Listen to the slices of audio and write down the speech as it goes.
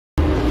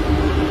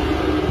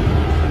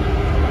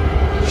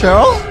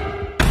Cheryl?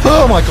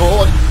 Oh my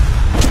god!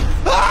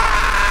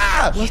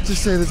 Ah! Let's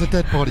just say there's a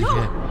dead body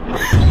here.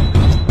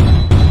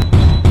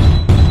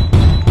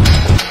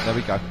 There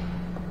we go.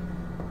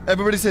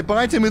 Everybody say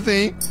bye,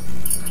 Timothy.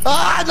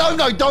 Ah, no,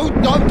 don't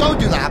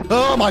do that.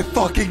 Oh my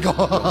fucking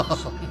god.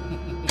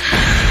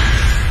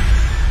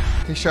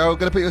 Okay, Cheryl,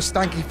 gonna put your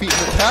stanky feet in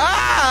the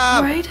cab.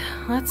 All right,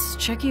 let's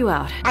check you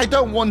out. I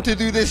don't want to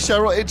do this,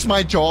 Cheryl. It's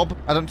my job.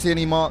 I don't see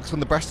any marks on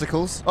the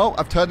breasticles. Oh,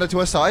 I've turned her to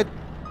her side.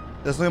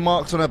 There's no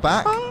marks on her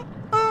back.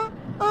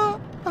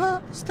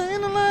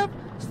 Staying alive,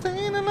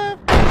 staying alive.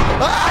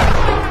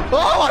 Ah!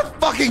 Oh my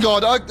fucking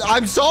god!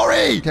 I'm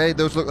sorry. Okay,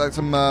 those look like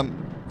some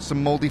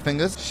moldy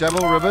fingers.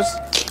 Cheryl Rivers.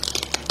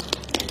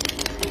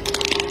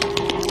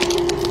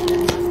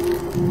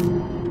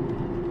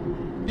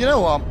 You know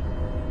what?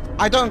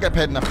 I don't get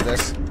paid enough for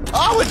this.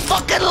 Oh, it's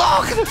fucking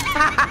locked!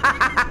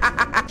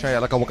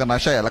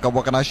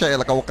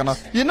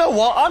 You know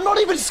what? I'm not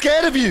even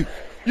scared of you.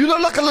 You look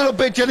like a little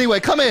bitch anyway.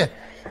 Come here.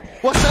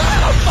 What's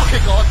that? Oh,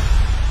 fucking god.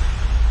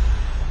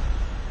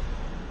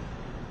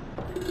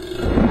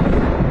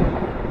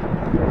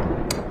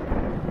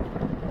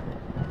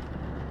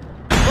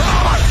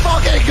 Oh, my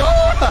fucking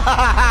god!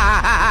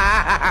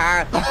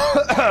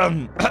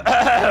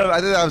 I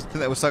think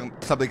that was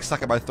something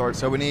stuck in my throat.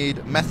 So we need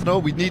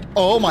methanol. We need.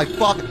 Oh my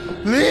fuck!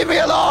 Leave me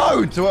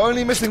alone! So we're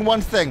only missing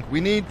one thing.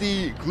 We need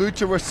the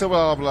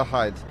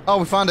glutaraldehyde. Oh,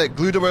 we found it.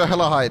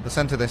 Glutaraldehyde. Let's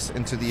enter this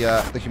into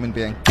the human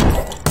being.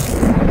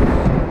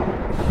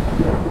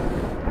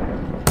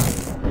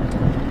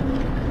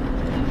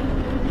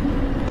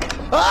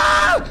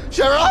 Ah!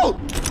 Cheryl!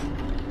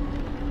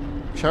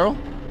 Cheryl?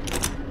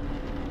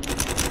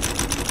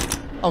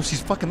 Oh,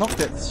 she's fucking knocked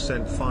it.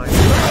 Sent 5.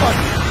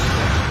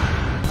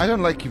 I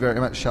don't like you very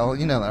much, Cheryl.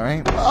 You know that,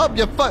 right? Up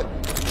your foot!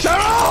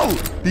 Cheryl!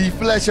 The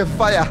flesh of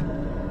fire.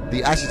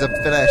 The ashes of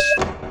flesh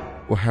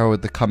will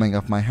herald the coming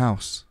of my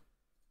house.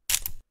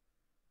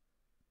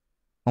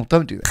 Oh,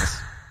 don't do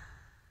this.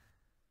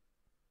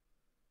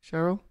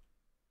 Cheryl?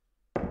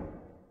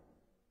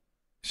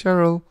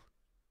 Cheryl?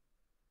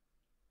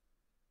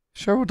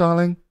 Cheryl,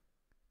 darling?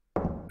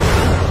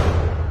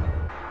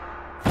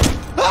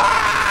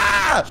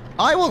 Ah!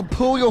 I will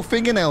pull your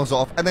fingernails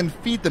off and then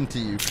feed them to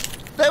you.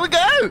 There we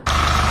go!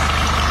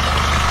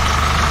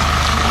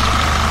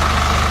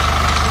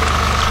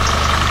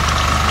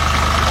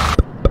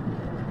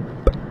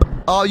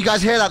 Oh, you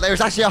guys hear that? There's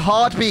actually a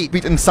heartbeat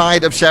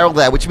inside of Cheryl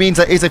there, which means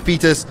there is a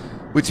fetus,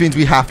 which means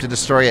we have to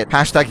destroy it.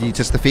 Hashtag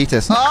Utus the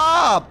fetus.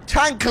 Ah!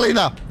 Tank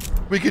cleaner!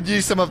 We could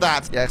use some of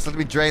that. Yes, let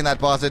me drain that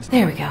bastard.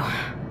 There we go.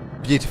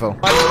 Beautiful.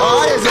 My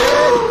eye is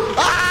in!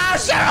 Ah,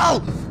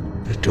 Cheryl!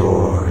 The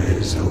door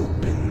is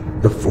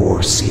open. The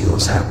 4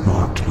 seals have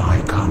marked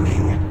my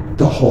coming.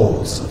 The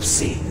halls of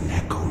Satan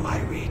echo my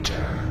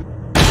return.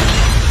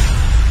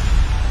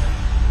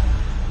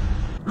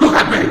 Look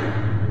at me!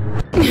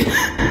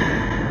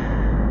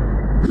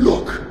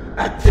 Look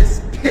at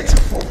this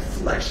pitiful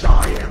flesh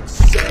I am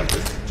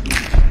serving to.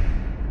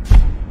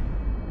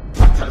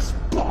 But this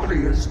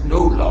body is no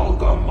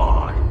longer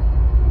mine.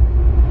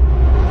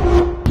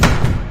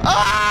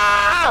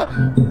 Ah!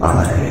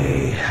 I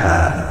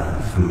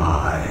have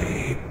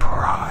my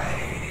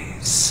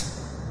prize.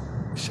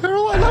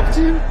 Cheryl, I loved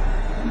you.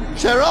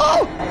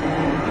 Cheryl!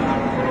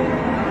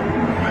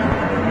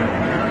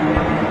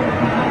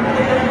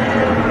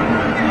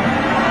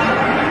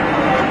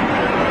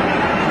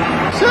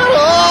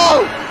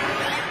 Cheryl!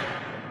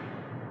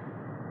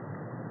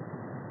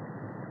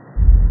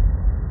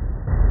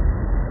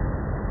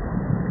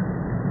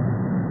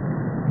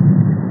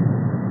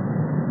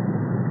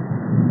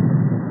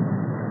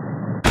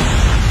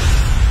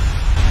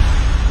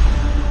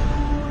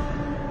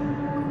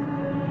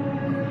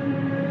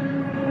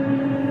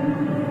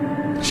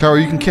 Cheryl,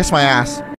 you can kiss my ass.